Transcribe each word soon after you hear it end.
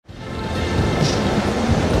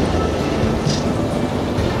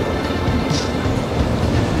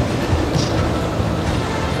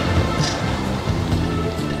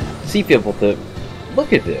See, Fibblethip,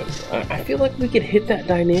 look at this. I feel like we could hit that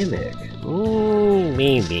dynamic.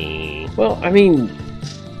 Maybe. Well, I mean,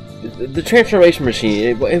 the transformation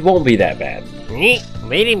machine, it won't be that bad.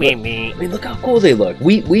 Maybe. I mean, look how cool they look.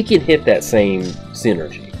 We can hit that same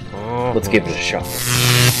synergy. Let's give it a shot.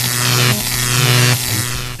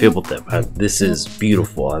 Fibblethip, this is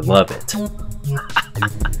beautiful. I love it.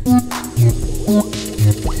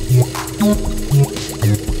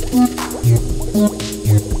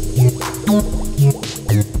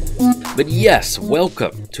 But yes,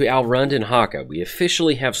 welcome to Alrund and Hakka. We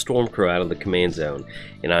officially have Stormcrow out of the command zone,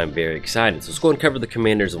 and I'm very excited. So let's go and cover the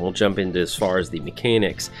commanders, and we'll jump into as far as the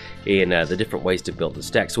mechanics and the different ways to build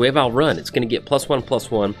this deck. So we have Alrund. It's going to get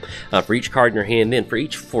 +1/+1 for each card in your hand. Then for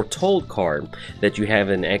each foretold card that you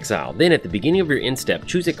have in exile. Then at the beginning of your end step,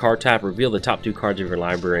 choose a card type, reveal the top 2 cards of your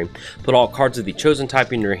library, put all cards of the chosen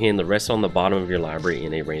type in your hand, the rest on the bottom of your library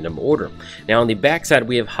in a random order. Now on the back side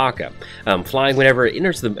we have Hakka, flying whenever it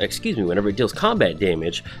enters the, whenever it deals combat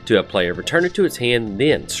damage to a player, return it to its hand,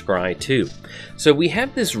 then scry 2. So we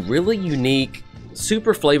have this really unique,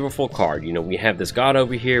 super flavorful card. You know, we have this god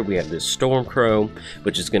over here, we have this Stormcrow,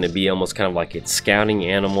 which is going to be almost kind of like its scouting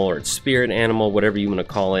animal or its spirit animal, whatever you want to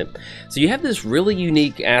call it. So you have this really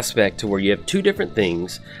unique aspect to where you have 2 different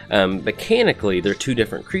things. Mechanically, they're 2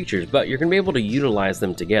 different creatures, but you're going to be able to utilize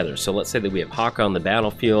them together. So let's say that we have Hakka on the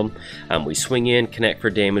battlefield. We swing in, connect for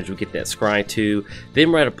damage, we get that scry 2.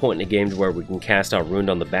 Then we're at a point in the game to where we can cast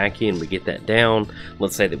Alrund on the back end, we get that down.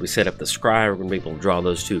 Let's say that we set up the scry, we're going to be able to draw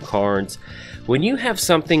those 2 cards. When you have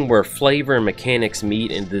something where flavor and mechanics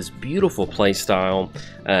meet in this beautiful play style,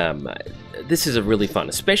 this is a really fun,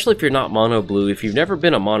 especially if you're not mono blue. If you've never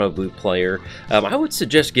been a mono blue player, I would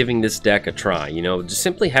suggest giving this deck a try. You know, just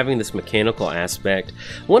simply having this mechanical aspect.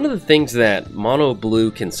 One of the things that mono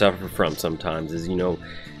blue can suffer from sometimes is, you know,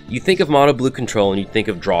 you think of mono blue control and you think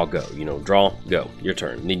of draw go, you know, draw go, your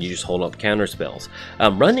turn, and then you just hold up counter spells.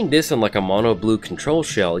 Running this in like a mono blue control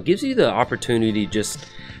shell, it gives you the opportunity just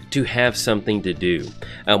to have something to do.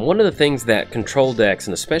 One of the things that control decks,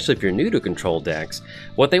 and especially if you're new to control decks,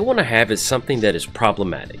 what they want to have is something that is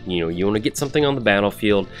problematic. You know, you want to get something on the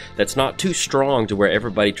battlefield that's not too strong to where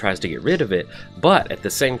everybody tries to get rid of it, but at the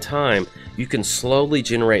same time, you can slowly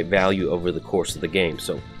generate value over the course of the game.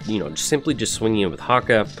 So, you know, simply just swinging in with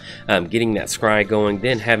Hakka, getting that scry going,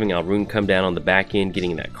 then having Alrund come down on the back end,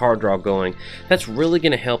 getting that card draw going, that's really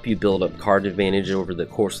going to help you build up card advantage over the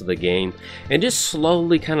course of the game, and just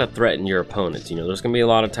slowly kind of threaten your opponents. You know, there's going to be a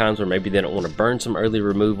lot of times where maybe they don't want to burn some early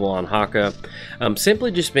removal on Hakka. Simply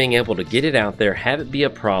just being able to get it out there, have it be a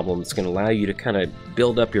problem, it's going to allow you to kind of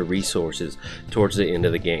build up your resources towards the end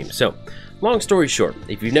of the game. So, long story short,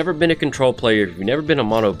 if you've never been a control player, if you've never been a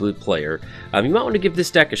mono blue player, you might want to give this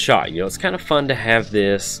deck a shot. You know, it's kind of fun to have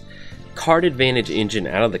this card advantage engine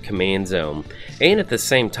out of the command zone, and at the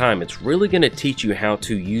same time it's really going to teach you how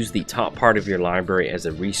to use the top part of your library as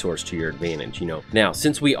a resource to your advantage. You know, now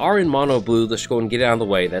since we are in mono blue, let's go and get it out of the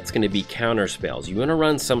way. That's going to be counter spells. You want to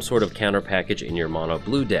run some sort of counter package in your mono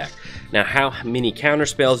blue deck. Now how many counter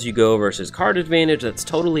spells you go versus card advantage, that's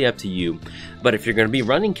totally up to you, but if you're going to be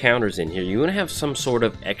running counters in here, you want to have some sort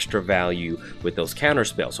of extra value with those counter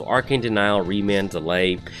spells. So Arcane Denial, Remand,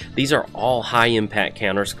 Delay, these are all high impact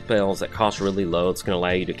counter spells that cost really low. It's going to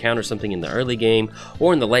allow you to counter something in the early game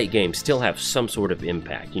or in the late game, still have some sort of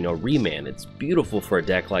impact. You know, Remand, it's beautiful for a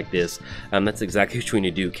deck like this. That's exactly what you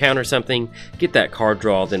need to do. Counter something, get that card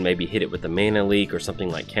draw, then maybe hit it with a mana leak or something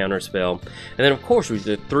like counter spell. And then of course with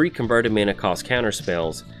the 3 converted mana cost counter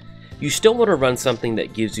spells, you still want to run something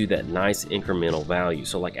that gives you that nice incremental value.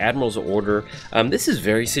 So like Admiral's Order, this is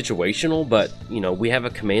very situational, but you know, we have a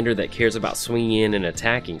commander that cares about swinging in and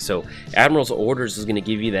attacking. So Admiral's Orders is going to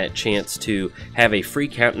give you that chance to have a free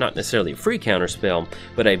count, not necessarily a free counter spell,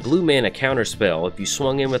 but a blue mana counter spell. If you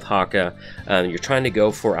swung in with Hakka, you're trying to go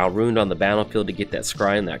for Alrund on the battlefield to get that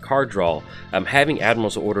scry and that card draw, having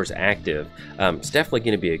Admiral's Orders active, it's definitely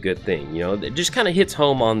going to be a good thing. You know, it just kind of hits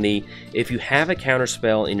home on the, if you have a counter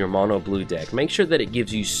spell in your mono blue deck, make sure that it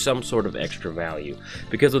gives you some sort of extra value,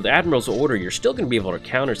 because with Admiral's Order you're still going to be able to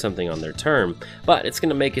counter something on their turn, but it's going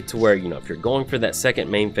to make it to where, you know, if you're going for that second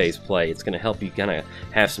main phase play, it's going to help you kind of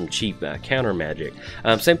have some cheap counter magic.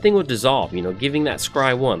 Same thing with Dissolve, you know, giving that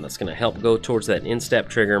scry 1, that's going to help go towards that in-step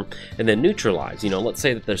trigger, and then Neutralize. You know, let's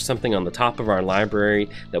say that there's something on the top of our library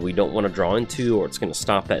that we don't want to draw into, or it's going to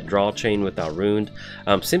stop that draw chain with Alrund.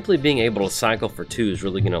 Simply being able to cycle for 2 is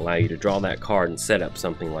really going to allow you to draw that card and set up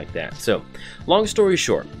something like that. that. So long story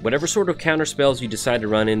short, whatever sort of counter spells you decide to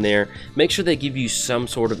run in there, make sure they give you some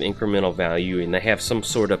sort of incremental value and they have some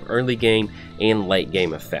sort of early game and late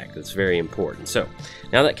game effect. That's very important. So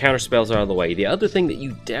now that counter spells are out of the way, the other thing that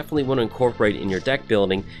you definitely want to incorporate in your deck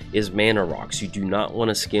building is mana rocks. You do not want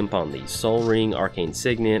to skimp on these. Soul Ring, Arcane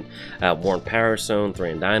Signet, Worn Power Stone,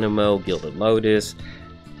 Thran Dynamo, Gilded Lotus.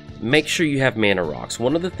 Make sure you have mana rocks.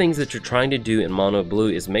 One of the things that you're trying to do in mono blue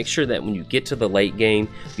is make sure that when you get to the late game,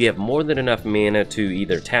 you have more than enough mana to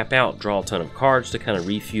either tap out, draw a ton of cards to kind of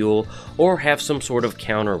refuel, or have some sort of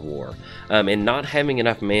counter war. And not having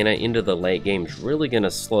enough mana into the late game is really going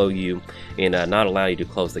to slow you and not allow you to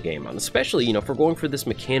close the game out. Especially, if we're going for this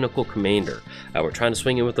mechanical commander, we're trying to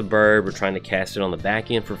swing in with a bird, we're trying to cast it on the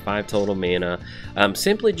back end for 5 total mana.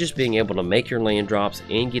 Simply just being able to make your land drops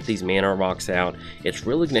and get these mana rocks out, it's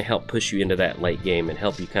really going to help push you into that late game and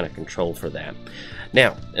help you kind of control for that.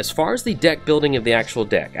 Now, as far as the deck building of the actual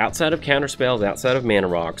deck, outside of counter spells, outside of mana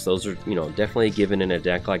rocks, those are definitely a given in a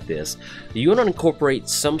deck like this. You want to incorporate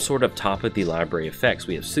some sort of top of the library effects.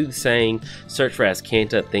 We have Soothsaying, Search for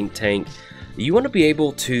Azcanta, Think Tank. You want to be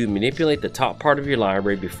able to manipulate the top part of your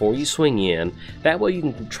library before you swing in. That way you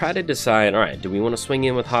can try to decide, alright, do we want to swing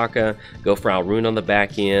in with Hakka, go for Alrund on the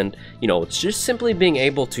back end? It's just simply being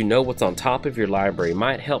able to know what's on top of your library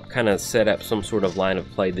might help kind of set up some sort of line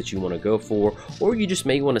of play that you want to go for, or you just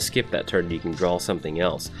may want to skip that turn and you can draw something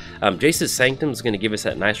else. Jace's Sanctum is going to give us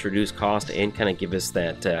that nice reduced cost and kind of give us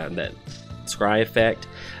that scry effect.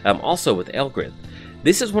 Also with Elgrith,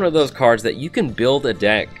 this is one of those cards that you can build a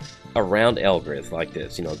deck around Elgrith like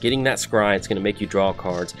this. Getting that scry, it's going to make you draw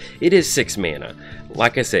cards. It is 6 mana.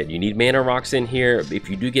 Like I said, you need mana rocks in here. If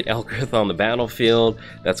you do get Elgrith on the battlefield,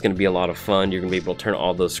 that's going to be a lot of fun. You're going to be able to turn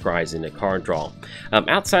all those scries into card draw.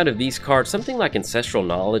 Outside of these cards, something like Ancestral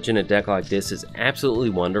Knowledge in a deck like this is absolutely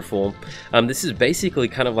wonderful. This is basically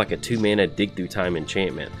kind of like a 2 mana dig through time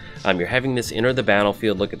enchantment. You're having this enter the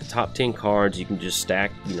battlefield, look at the top 10 cards. You can just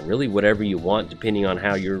stack really whatever you want depending on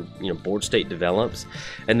how your board state develops,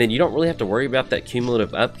 and then you don't really have to worry about that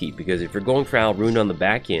cumulative upkeep, because if you're going for Alrund on the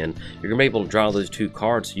back end, you're going to be able to draw those 2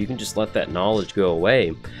 cards, so you can just let that knowledge go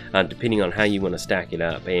away depending on how you want to stack it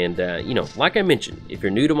up. And like I mentioned, if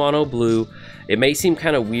you're new to mono blue, it may seem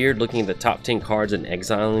kind of weird looking at the top 10 cards and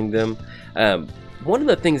exiling them. One of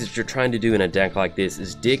the things that you're trying to do in a deck like this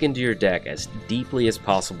is dig into your deck as deeply as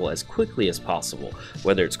possible, as quickly as possible,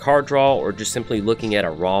 whether it's card draw or just simply looking at a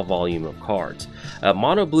raw volume of cards.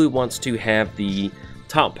 Mono blue wants to have the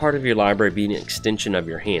top part of your library being an extension of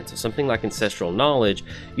your hand. So something like Ancestral Knowledge,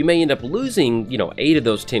 you may end up losing 8 of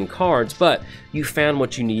those 10 cards, but you found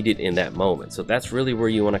what you needed in that moment. So that's really where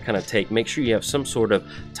you want to kind of make sure you have some sort of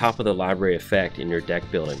top of the library effect in your deck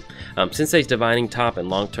building. Sensei's Divining Top and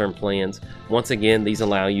long-term plans, once again, these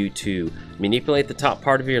allow you to manipulate the top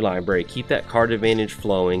part of your library, keep that card advantage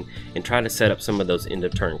flowing, and try to set up some of those end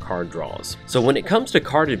of turn card draws. So when it comes to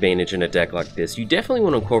card advantage in a deck like this, you definitely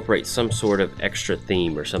want to incorporate some sort of extra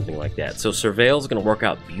theme or something like that. So Surveil is going to work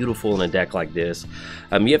out beautiful in a deck like this.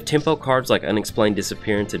 You have tempo cards like Unexplained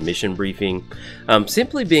Disappearance and Mission Briefing.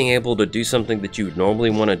 Simply being able to do something that you would normally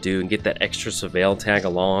want to do and get that extra Surveil tag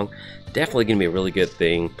along, definitely going to be a really good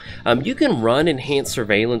thing. You can run Enhanced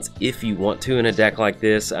Surveillance if you want to in a deck like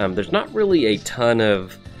this. There's not really a ton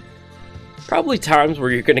of probably times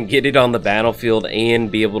where you're going to get it on the battlefield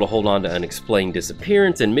and be able to hold on to Unexplained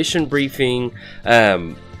Disappearance and Mission Briefing.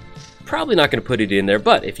 Probably not going to put it in there,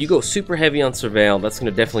 but if you go super heavy on Surveil, that's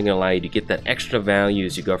definitely going to allow you to get that extra value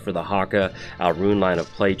as you go for the Hakka Alrund line of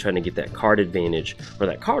play, trying to get that card advantage or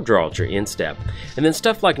that card draw at your end step. And then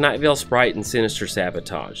stuff like Night Veil Sprite and Sinister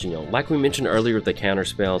Sabotage. Like we mentioned earlier with the counter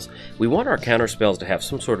spells, we want our counter spells to have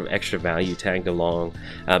some sort of extra value tagged along.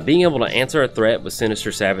 Being able to answer a threat with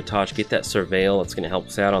Sinister Sabotage, get that Surveil, it's going to help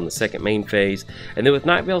us out on the second main phase. And then with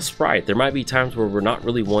Night Veil Sprite, there might be times where we're not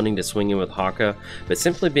really wanting to swing in with Hakka, but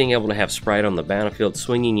simply being able to have Sprite on the battlefield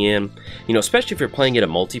swinging in, especially if you're playing at a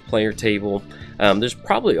multiplayer table, there's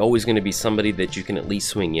probably always going to be somebody that you can at least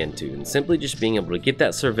swing into, and simply just being able to get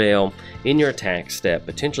that Surveil in your attack step,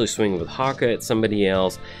 potentially swinging with Hakka at somebody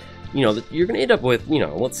else. You're going to end up with,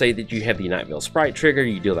 let's say that you have the Night Veil Sprite trigger,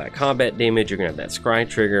 you deal that combat damage, you're going to have that Scry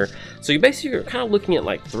trigger. So you basically are kind of looking at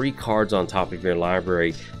like 3 cards on top of your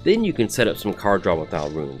library. Then you can set up some card draw with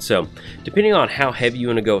Alrund. So depending on how heavy you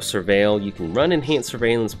want to go Surveil, you can run Enhanced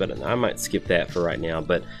Surveillance, but I might skip that for right now.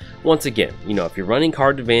 But once again, if you're running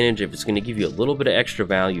card advantage, if it's going to give you a little bit of extra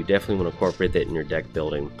value, you definitely want to incorporate that in your deck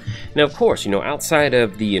building. Now, of course, outside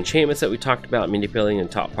of the enchantments that we talked about, manipulating the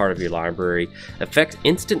top part of your library, affects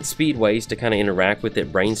instant speed ways to kind of interact with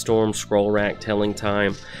it, Brainstorm, Scroll Rack, Telling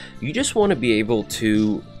Time. You just want to be able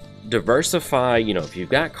to diversify, if you've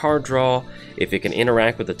got card draw, if it can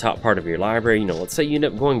interact with the top part of your library, let's say you end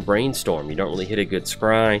up going brainstorm, you don't really hit a good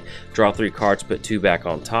scry, draw 3 cards, put 2 back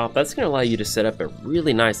on top. That's going to allow you to set up a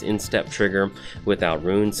really nice in-step trigger with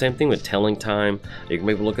Alrund. Same thing with telling time. You can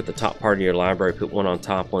maybe look at the top part of your library, put 1 on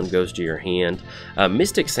top, 1 goes to your hand.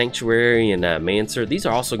 Mystic Sanctuary and Mancer, these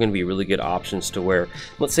are also going to be really good options to where,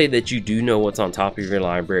 let's say that you do know what's on top of your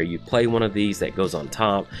library, you play one of these that goes on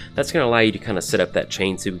top. That's going to allow you to kind of set up that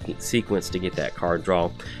chain sequence to get that card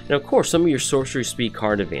draw. And of course, some of your sorcery speed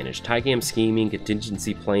card advantage, tie game scheming,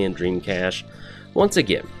 contingency plan, dream cache. Once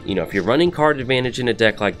again, if you're running card advantage in a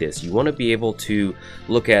deck like this, you want to be able to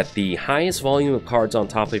look at the highest volume of cards on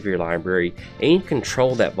top of your library and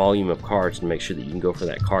control that volume of cards to make sure that you can go for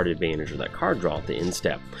that card advantage or that card draw at the end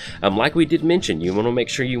step. Like we did mention, you want to make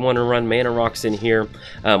sure you want to run mana rocks in here.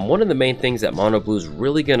 One of the main things that mono blue is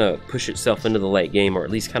really going to push itself into the late game, or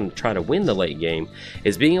at least kind of try to win the late game,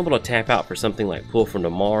 is being able to tap out for something like Pull from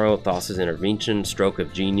Tomorrow, Thassa's Intervention, Stroke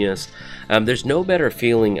of Genius. There's no better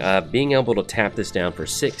feeling being able to tap this down for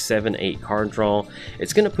 6, 7, 8 card draw.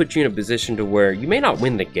 It's going to put you in a position to where you may not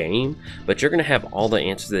win the game, but you're going to have all the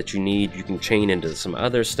answers that you need. You can chain into some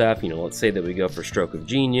other stuff. Let's say that we go for Stroke of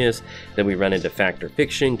Genius, then we run into Fact or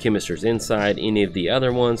Fiction, Chemist's Insight, any of the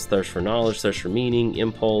other ones, Thirst for Knowledge, Thirst for Meaning,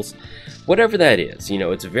 Impulse, whatever that is.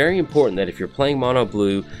 It's very important that if you're playing mono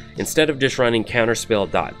blue, instead of just running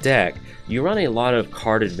counterspell.deck, you run a lot of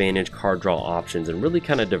card advantage, card draw options, and really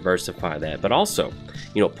kind of diversify that. But also,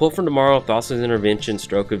 Pull from Tomorrow, Thassa's Intervention,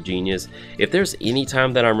 Stroke of Genius. If there's any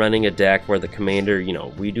time that I'm running a deck where the commander,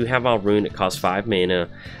 we do have Alrund, it costs 5 mana.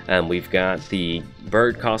 We've got the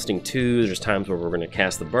bird costing 2. There's times where we're going to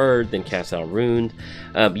cast the bird, then cast Alrund.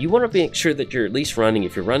 You want to make sure that you're at least running,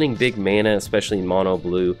 if you're running big mana, especially in mono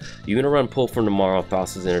blue, you're going to run Pull from Tomorrow,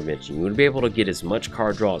 Thassa's Intervention. You want to be able to get as much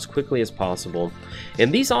card draw as quickly as possible.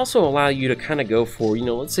 And these also allow you to kind of go for,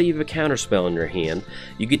 let's say you have a counterspell in your hand.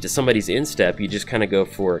 You get to somebody's instep, you just kind of go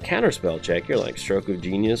for a counterspell check. You're like, Stroke of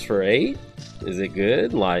Genius for 8? Is it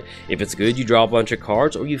good? Like, if it's good, you draw a bunch of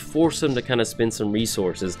cards, or you force them to kind of spend some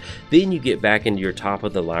resources. Then you get back into your top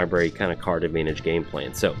of the library kind of card advantage game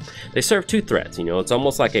plan. So they serve 2 threats. It's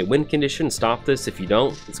almost like a win condition. Stop this. If you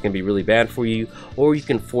don't, it's going to be really bad for you. Or you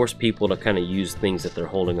can force people to kind of use things that they're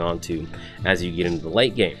holding on to as you get into the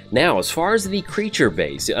late game. Now, as far as the creature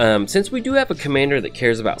base, since we do have a commander that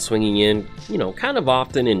cares about swinging in, kind of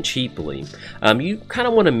often and cheaply, you kind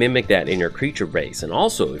of want to mimic that in your creature base. And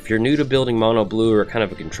also, if you're new to building mono blue or kind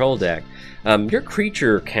of a control deck, your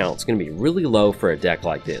creature count's going to be really low for a deck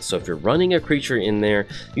like this. So if you're running a creature in there,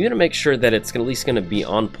 you're going to make sure that it's at least going to be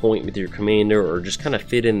on point with your commander, or just kind of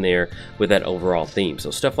fit in there with that overall theme. So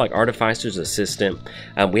stuff like Artificer's Assistant,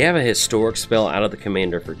 we have a historic spell out of the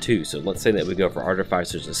commander for 2. So let's say that we go for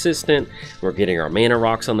Artificer's Assistant, we're getting our mana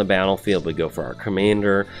rocks on the battlefield, we go for our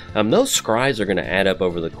commander. Those scries are going to add up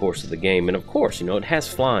over the course of the game, and of course, it has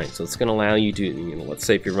flying, so it's going to allow you to, let's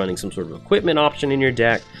say if you're running some sort of equipment option in your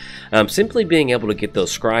deck, simply being able to get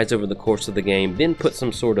those scries over the course of the game, then put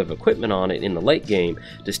some sort of equipment on it in the late game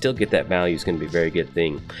to still get that value is going to be a very good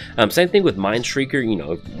thing. Same thing with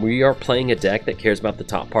Mindshrieker. We are playing a deck that cares about the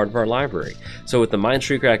top part of our library. So with the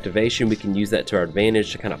Mindshrieker activation, we can use that to our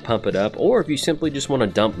advantage to kind of pump it up. Or if you simply just want to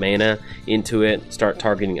dump mana into it, start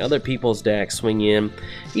targeting other people's decks, swing in.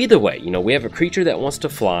 Either way, we have a creature that wants to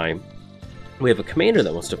fly. We have a commander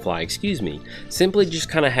that wants to fly, simply just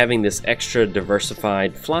kind of having this extra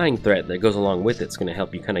diversified flying threat that goes along with it. It's going to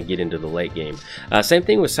help you kind of get into the late game. Same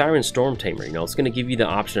thing with Siren Stormtamer. It's going to give you the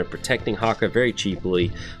option of protecting Hakka very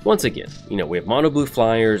cheaply. Once again, we have mono blue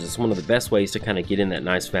flyers. It's one of the best ways to kind of get in that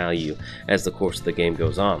nice value as the course of the game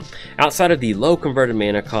goes on. Outside of the low converted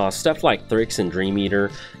mana cost, stuff like Thrix and Dream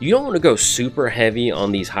Eater, you don't want to go super heavy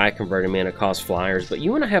on these high converted mana cost flyers, but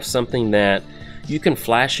you want to have something that you can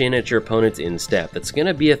flash in at your opponent's instep. That's going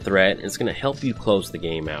to be a threat. It's going to help you close the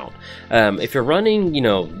game out. If you're running,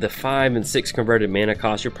 the 5 and 6 converted mana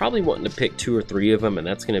cost, you're probably wanting to pick 2 or 3 of them, and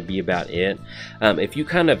that's going to be about it. If you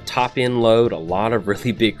kind of top in load a lot of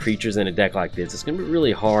really big creatures in a deck like this, it's going to be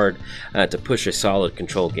really hard to push a solid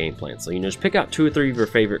control game plan. So, just pick out 2 or 3 of your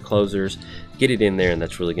favorite closers, get it in there, and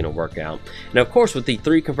that's really going to work out. Now, of course, with the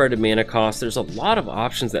 3 converted mana cost, there's a lot of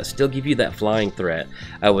options that still give you that flying threat.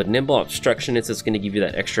 With Nimble Obstructionist, it's going to give you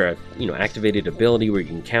that extra, activated ability where you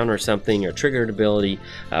can counter something, or triggered ability.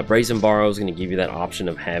 Brazen Borrow is going to give you that option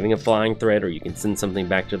of having a flying threat, or you can send something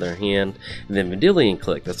back to their hand. And then Vendilion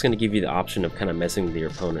Click, that's going to give you the option of kind of messing with your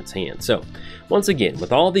opponent's hand. So, once again,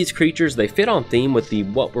 with all these creatures, they fit on theme with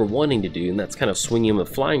what we're wanting to do, and that's kind of swinging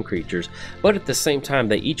with flying creatures. But at the same time,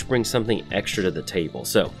 they each bring something extra extra to the table.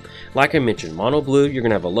 So, like I mentioned, mono blue, you're going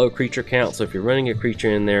to have a low creature count, so if you're running a creature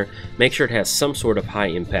in there, make sure it has some sort of high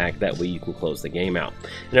impact, that way you can close the game out.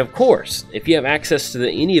 And of course, if you have access to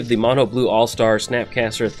any of the mono blue all-stars,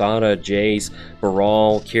 Snapcaster, Thada, Jace,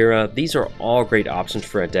 Baral, Kira, these are all great options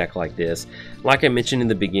for a deck like this. Like I mentioned in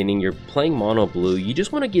the beginning, you're playing mono blue, you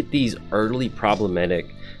just want to get these early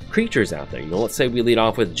problematic creatures out there. You know, let's say we lead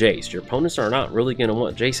off with Jace. Your opponents are not really going to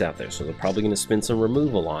want Jace out there, so they're probably going to spend some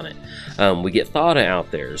removal on it. We get Thada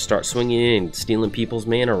out there, start swinging in, stealing people's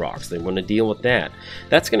mana rocks. They want to deal with that.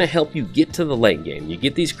 That's going to help you get to the late game. You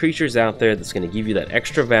get these creatures out there that's going to give you that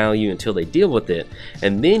extra value until they deal with it,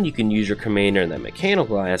 and then you can use your commander in that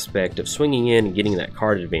mechanical aspect of swinging in and getting that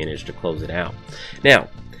card advantage to close it out. Now,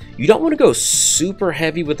 you don't want to go super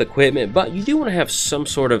heavy with equipment, but you do want to have some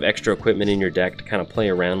sort of extra equipment in your deck to kind of play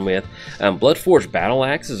around with. Bloodforged Battle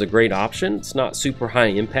Axe is a great option. It's not super high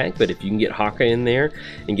impact, but if you can get Hakka in there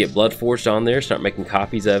and get Bloodforged on there, start making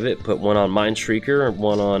copies of it, put one on Mind Shrieker or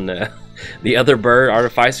one on the other bird,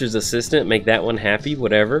 Artificer's Assistant, make that one happy,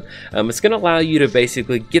 whatever. It's going to allow you to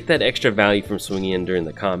basically get that extra value from swinging in during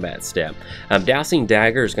the combat step. Dousing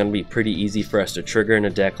Dagger is going to be pretty easy for us to trigger in a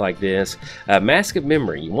deck like this. Mask of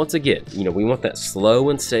Memory, once again, you know, we want that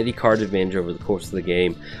slow and steady card advantage over the course of the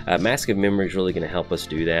game. Mask of Memory is really going to help us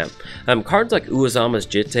do that. Cards like Uazama's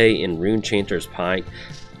Jitte and Rune Chanter's Pike,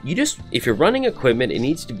 if you're running equipment, it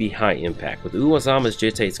needs to be high impact. With Uazama's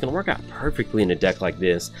Jitte, it's going to work out perfectly in a deck like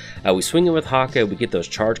this. We swing it with Hakka, we get those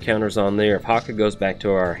charge counters on there. If Hakka goes back to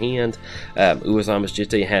our hand, Uazama's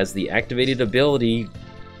Jitte has the activated ability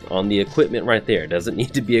on the equipment right there. It doesn't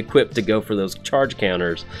need to be equipped to go for those charge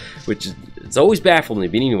counters, which is, it's always baffled me,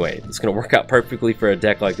 but anyway, it's going to work out perfectly for a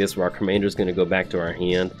deck like this where our commander is going to go back to our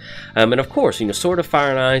hand. And of course, you know, Sword of Fire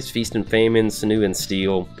and Ice, Feast and Famine, Sinew and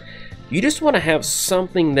Steel. You just want to have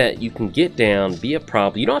something that you can get down, be a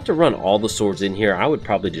problem. You don't have to run all the swords in here. I would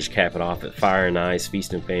probably just cap it off at Fire and Ice,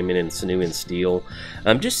 Feast and Famine, and Sinew and Steel.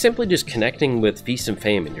 Simply connecting with Feast and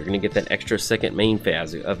Famine. You're going to get that extra second main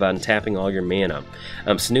phase of untapping all your mana.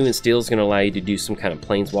 Sinew and Steel is going to allow you to do some kind of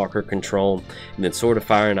Planeswalker control. And then Sword of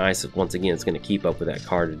Fire and Ice, once again, is going to keep up with that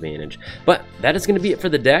card advantage. But that is going to be it for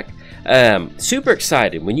the deck. Super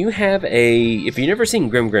excited. When you have if you've never seen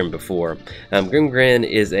Grim before, Grim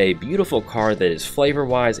is a beautiful card that is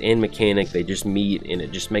flavor-wise and mechanic. They just meet, and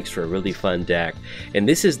it just makes for a really fun deck. And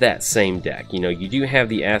this is that same deck. You know, you do have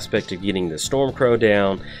the aspect of getting the Stormcrow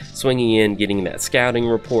down, swinging in, getting that scouting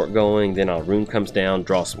report going, then Alrund comes down,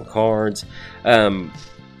 draw some cards.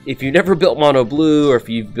 If you've never built mono blue, or if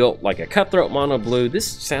you've built like a cutthroat mono blue, this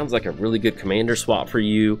sounds like a really good commander swap for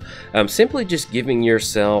you. Simply just giving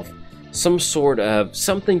yourself some sort of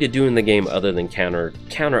something to do in the game other than counter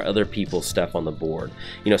other people's stuff on the board.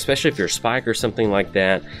 You know, especially if you're a Spike or something like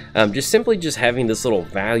that. Simply having this little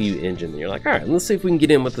value engine. You're like, all right, let's see if we can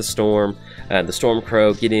get in with the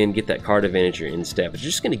Stormcrow, get in, get that card advantage or instep. It's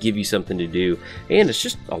just going to give you something to do, and it's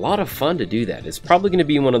just a lot of fun to do that. It's probably going to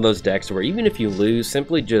be one of those decks where even if you lose,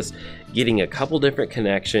 simply just getting a couple different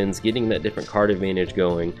connections, getting that different card advantage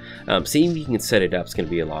going, seeing if you can set it up is going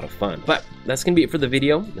to be a lot of fun. But that's going to be it for the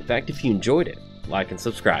video. In fact, if you enjoyed it, like and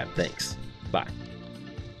subscribe. Thanks. Bye.